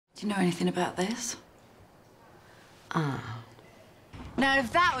Do you know anything about this? Ah. Now,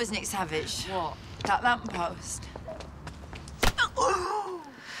 if that was Nick Savage... What? That lamppost.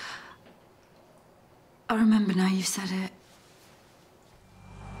 I remember now you said it.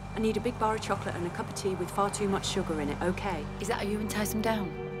 I need a big bar of chocolate and a cup of tea with far too much sugar in it, OK? Is that how you entice him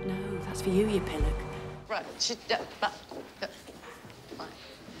down? No, that's for you, you pillock. Right, fine.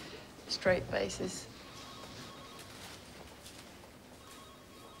 Straight faces.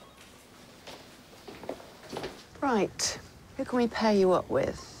 Right. Who can we pair you up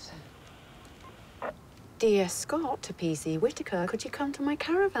with? Dear Scott to PC Whittaker, could you come to my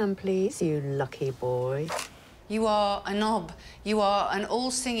caravan, please, you lucky boy? You are a knob. You are an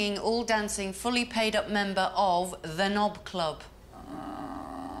all-singing, all-dancing, fully paid-up member of the Knob Club.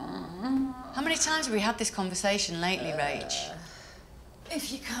 How many times have we had this conversation lately, Rach?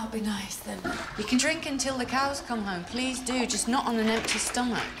 If you can't be nice, then... You can drink until the cows come home. Please do, just not on an empty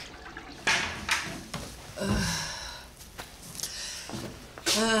stomach.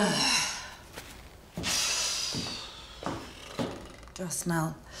 Do I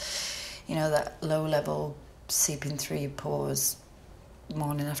smell, you know, that low-level seeping through your pores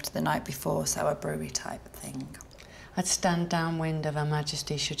morning after the night before, sour brewery type thing? I'd stand downwind of Her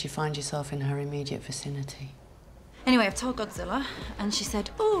Majesty should you find yourself in her immediate vicinity. Anyway, I've told Godzilla, and she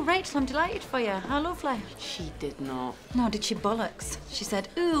said, "Oh, Rachel, I'm delighted for you. How lovely." She did not. No, did she bollocks? She said,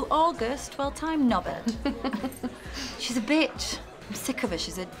 "Ooh, August, well-timed knobbed." She's a bitch. I'm sick of her.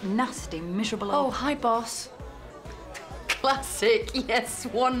 She's a nasty, miserable old... Oh, hi, boss. Classic, yes,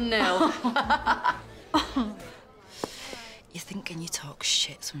 1-0. You're thinking you talk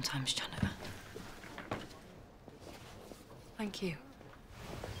shit sometimes, Janet. Thank you.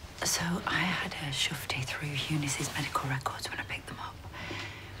 So I had her shufty through Eunice's medical records when I picked them up.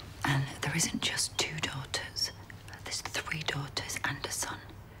 And there isn't just 2 daughters. There's 3 daughters and a son.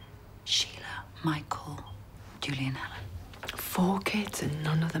 Sheila, Michael, Julie and Helen. 4 kids and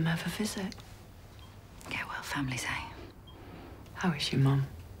none of them ever visit. Yeah, well, families, eh? How is your mum?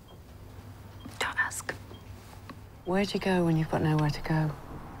 Don't ask. Where'd you go when you've got nowhere to go?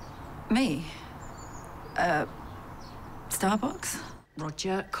 Me? Starbucks?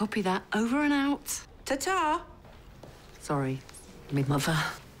 Roger, copy that. Over and out. Ta-ta! Sorry, me mother.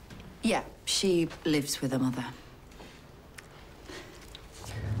 Yeah, she lives with her mother.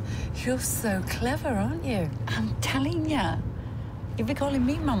 You're so clever, aren't you? I'm telling ya. You'll be calling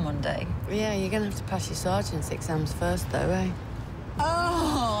me Mum one day. Yeah, you're gonna have to pass your sergeant's exams first, though, eh?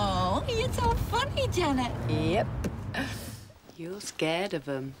 Oh, you're so funny, Janet. Yep. You're scared of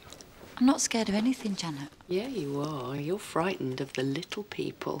them. I'm not scared of anything, Janet. Yeah, you are. You're frightened of the little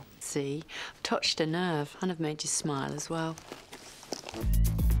people. See? I've touched a nerve, and I've made you smile as well.